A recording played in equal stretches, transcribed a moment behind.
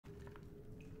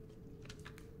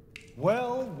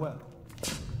Well, well.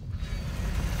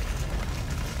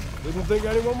 Didn't think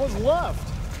anyone was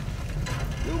left.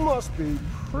 You must be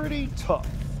pretty tough.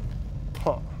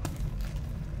 Huh.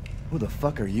 Who the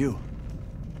fuck are you?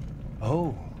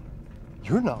 Oh,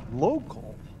 you're not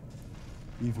local.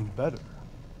 Even better.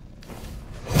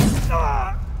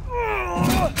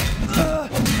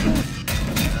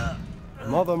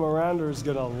 Mother Miranda's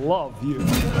gonna love you.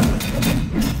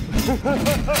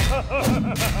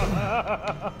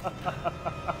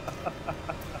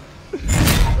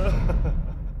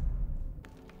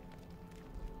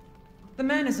 The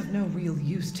man is of no real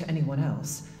use to anyone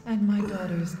else, and my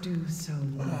daughters do so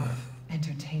love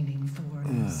entertaining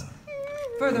foreigners.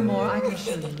 Furthermore, I can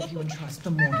assure you if you entrust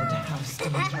the mortal to House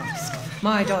Dimitrescu,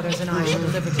 my daughters and I will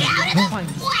deliver to you the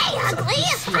finest. Way ugly!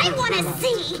 I want to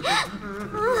see!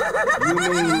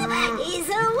 He's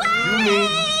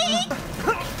away!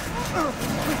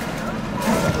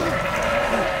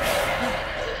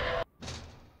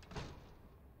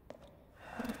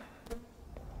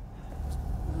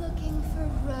 Looking for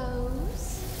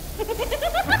Rose?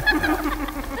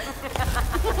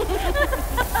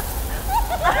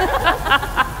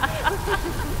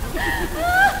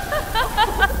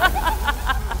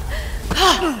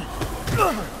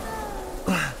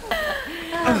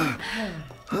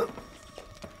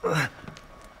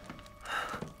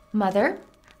 Mother,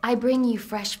 I bring you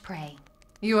fresh prey.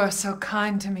 You are so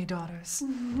kind to me, daughters.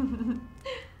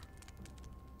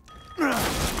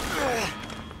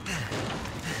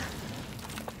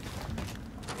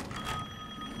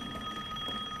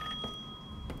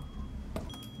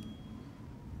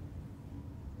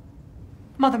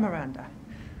 Mother Miranda,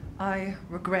 I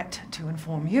regret to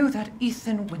inform you that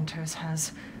Ethan Winters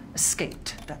has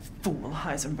escaped that fool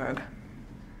Heisenberg.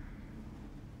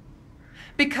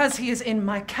 Because he is in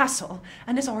my castle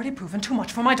and has already proven too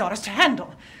much for my daughters to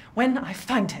handle. When I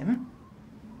find him...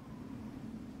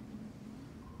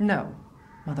 No,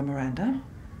 Mother Miranda.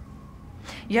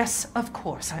 Yes, of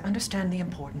course, I understand the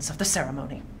importance of the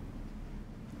ceremony.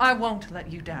 I won't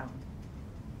let you down.